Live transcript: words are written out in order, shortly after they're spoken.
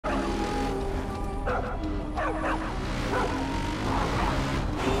It's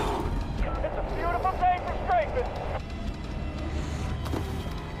a beautiful day for strafing.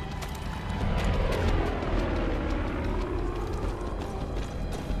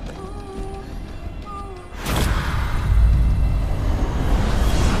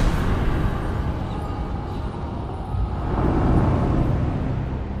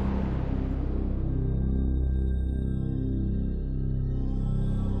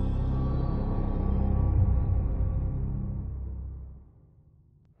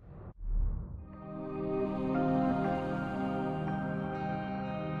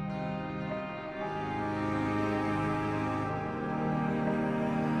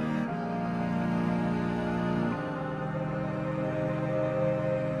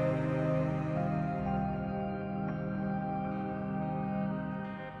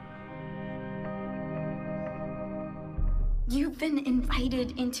 You've been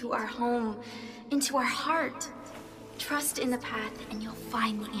invited into our home, into our heart. Trust in the path and you'll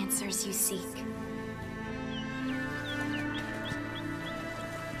find the answers you seek.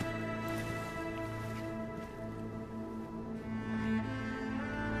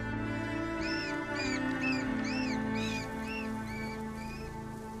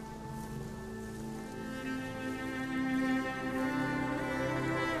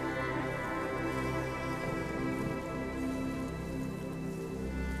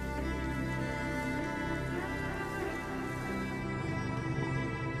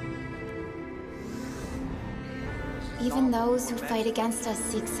 Even those who fight against us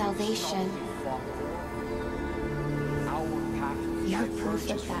seek salvation. You're proof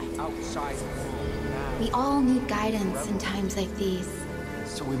of that. We all need guidance in times like these.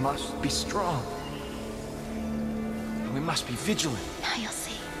 So we must be strong. And we must be vigilant. Now you'll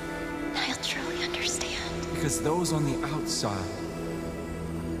see. Now you'll truly understand. Because those on the outside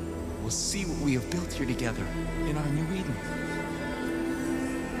will see what we have built here together in our new Eden.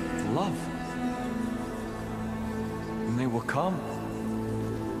 Love. And they will come,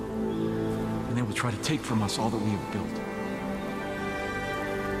 and they will try to take from us all that we have built.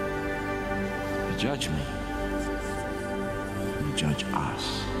 You judge me. You judge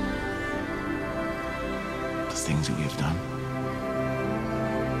us. The things that we have done.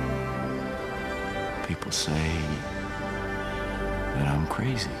 People say that I'm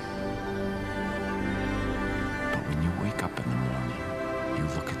crazy. But when you wake up in the morning, you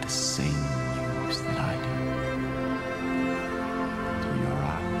look at the same news that I do.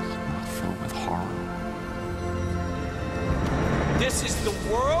 With horror. This is the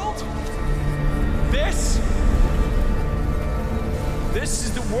world? This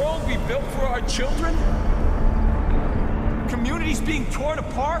is the world we built for our children? Communities being torn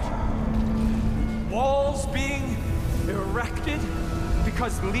apart? Walls being erected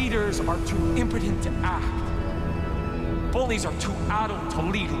because leaders are too impotent to act. Bullies are too adult to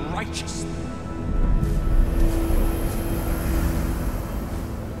lead righteously.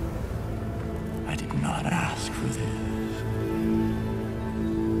 Not ask for this.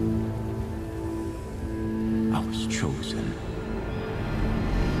 I was chosen.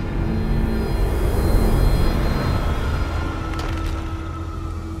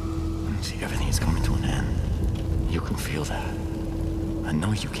 See, everything is coming to an end. You can feel that. I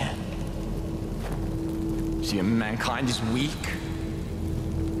know you can. See, mankind is weak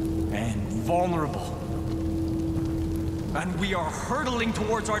and vulnerable. And we are hurtling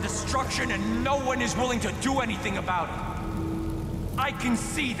towards our destruction, and no one is willing to do anything about it. I can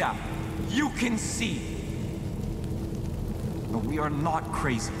see that. You can see. But we are not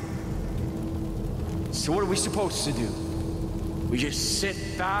crazy. So what are we supposed to do? We just sit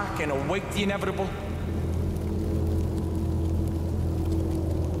back and await the inevitable?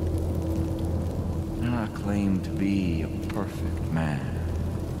 I claim to be a perfect man.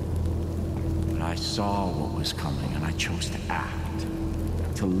 I saw what was coming, and I chose to act,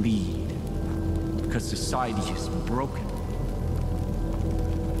 to lead, because society is broken.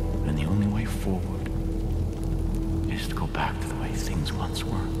 And the only way forward is to go back to the way things once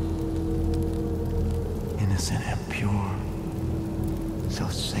were. Innocent and pure, so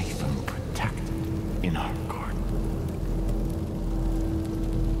safe and protected in our garden.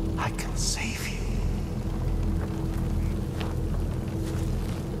 I can save you.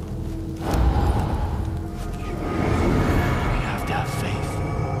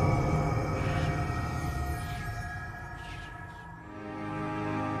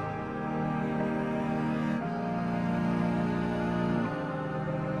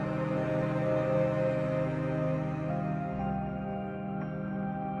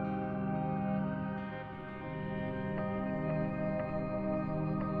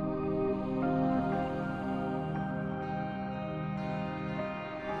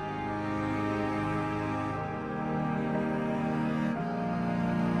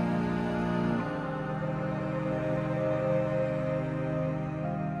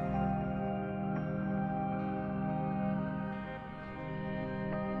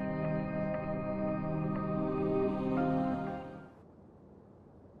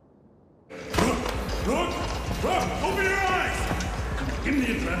 Give me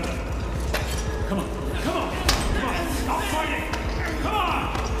the adrenaline. Come on. Come on. Come on. Stop fighting. Come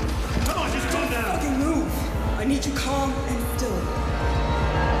on. Come on, just calm down. Fucking move. I need you calm and still.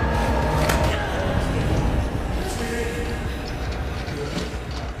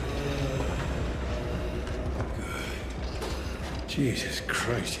 Jesus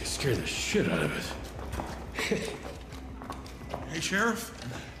Christ, you scared the shit out of us. Hey, Sheriff.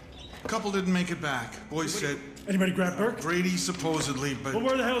 A couple didn't make it back. Boys said... Anybody grab Burke? Grady, supposedly, but... Well,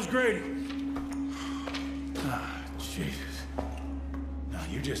 where the hell's Grady? Ah, Jesus. No,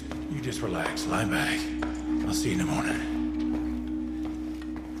 you just relax. Lie back. I'll see you in the morning.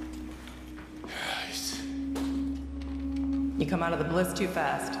 Christ. You come out of the bliss too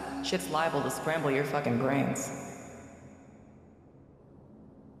fast. Shit's liable to scramble your fucking brains.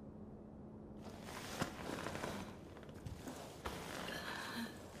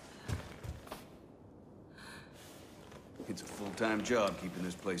 It's a full-time job keeping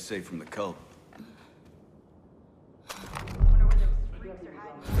this place safe from the cult.